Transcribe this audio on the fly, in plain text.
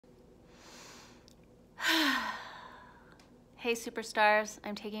Hey superstars,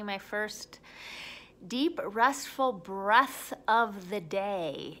 I'm taking my first deep, restful breath of the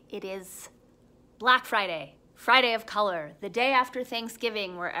day. It is Black Friday, Friday of color, the day after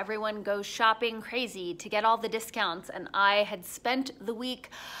Thanksgiving where everyone goes shopping crazy to get all the discounts, and I had spent the week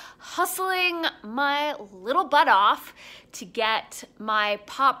hustling my little butt off to get my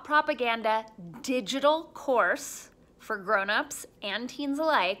pop propaganda digital course for grown-ups and teens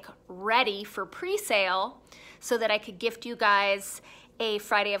alike ready for pre-sale so that I could gift you guys a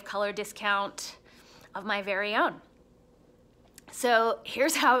Friday of Color discount of my very own. So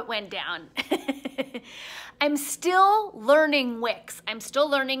here's how it went down. I'm still learning Wix. I'm still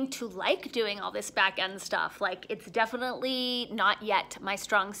learning to like doing all this back-end stuff. Like, it's definitely not yet my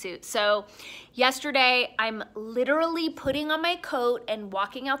strong suit. So yesterday, I'm literally putting on my coat and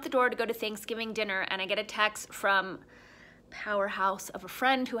walking out the door to go to Thanksgiving dinner, and I get a text from powerhouse of a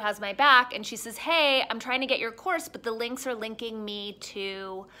friend who has my back, and she says, hey, I'm trying to get your course, but the links are linking me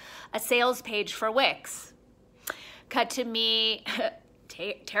to a sales page for Wix. Cut to me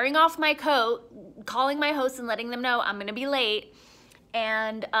tearing off my coat, calling my host and letting them know I'm gonna be late,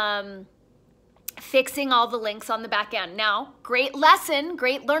 and fixing all the links on the back end. Now, great lesson,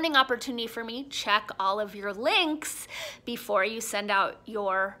 great learning opportunity for me. Check all of your links before you send out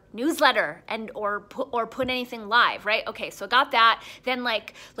your newsletter or put anything live, right? Okay, so got that. Then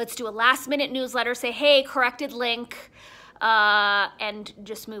let's do a last minute newsletter, say, hey, corrected link, and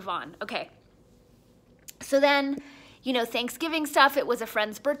just move on. Okay. So then, you know, Thanksgiving stuff, it was a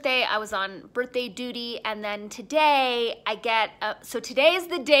friend's birthday. I was on birthday duty. And then today I get, so today is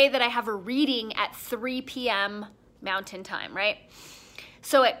the day that I have a reading at 3 p.m. Mountain Time, right?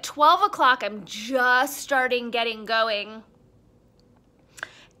 So at 12 o'clock, I'm just getting going.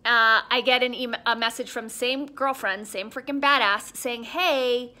 I get a message from same girlfriend, same freaking badass, saying,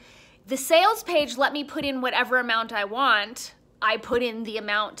 hey, the sales page let me put in whatever amount I want. I put in the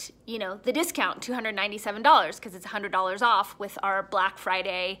amount, you know, the discount, $297, because it's $100 off with our Black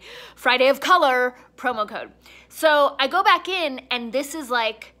Friday, Friday of Color promo code. So I go back in, and this is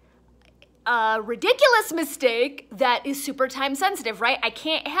like a ridiculous mistake that is super time sensitive, right? I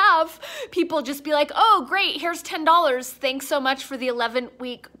can't have people just be like, oh, great, here's $10. Thanks so much for the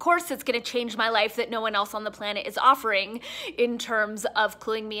 11-week course that's gonna change my life that no one else on the planet is offering in terms of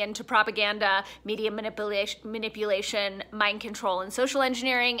cluing me into propaganda, media manipulation, mind control, and social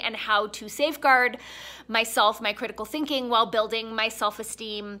engineering, and how to safeguard myself, my critical thinking, while building my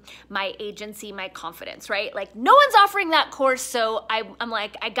self-esteem, my agency, my confidence, right? Like, no one's offering that course, so I'm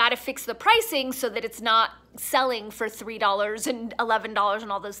like, I gotta fix the pricing so that it's not selling for $3 and $11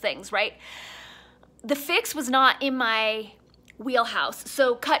 and all those things, right? The fix was not in my wheelhouse.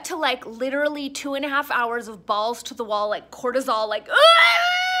 So cut to like literally 2.5 hours of balls to the wall, like cortisol, like,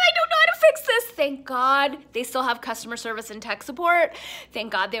 I don't know how to fix this. Thank God they still have customer service and tech support.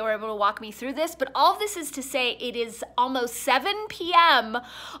 Thank God they were able to walk me through this. But all of this is to say it is almost 7 p.m.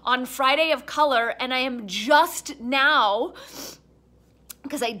 on Friday of Color, and I am just now,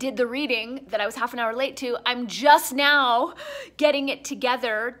 because I did the reading that I was half an hour late to, I'm just now getting it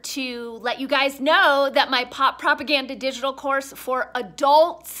together to let you guys know that my pop propaganda digital course for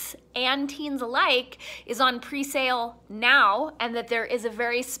adults and teens alike is on pre-sale now, and that there is a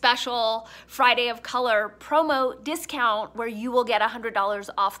very special Friday of Color promo discount where you will get $100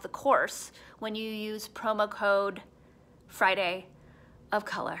 off the course when you use promo code Friday of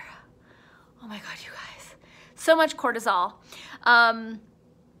Color. Oh my God, you guys. So much cortisol.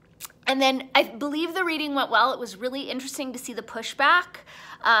 And then I believe the reading went well. It was really interesting to see the pushback.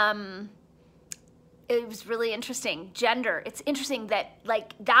 It was really interesting. Gender, it's interesting that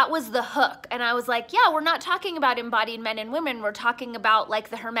that was the hook. And I was like, yeah, we're not talking about embodied men and women. We're talking about like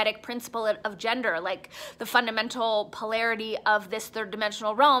the hermetic principle of gender, like the fundamental polarity of this third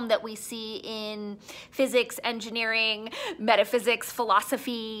dimensional realm that we see in physics, engineering, metaphysics,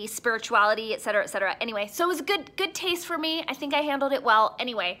 philosophy, spirituality, et cetera, et cetera. Anyway, so it was a good taste for me. I think I handled it well.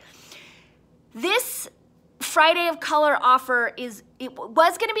 Anyway, this Friday of Color offer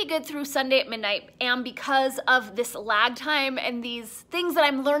was gonna be good through Sunday at midnight, and because of this lag time and these things that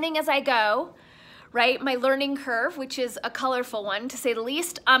I'm learning as I go, right, my learning curve, which is a colorful one to say the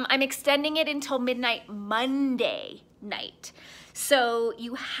least, I'm extending it until midnight Monday night. So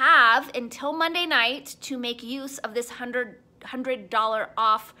you have until Monday night to make use of this $100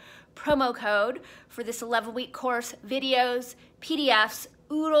 off promo code for this 11-week course, videos, PDFs,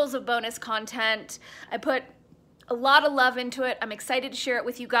 oodles of bonus content. I put a lot of love into it. I'm excited to share it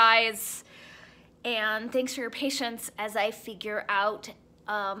with you guys. And thanks for your patience as I figure out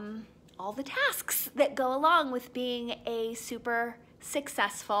all the tasks that go along with being a super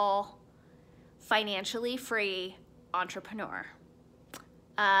successful, financially free entrepreneur.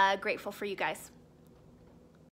 Grateful for you guys.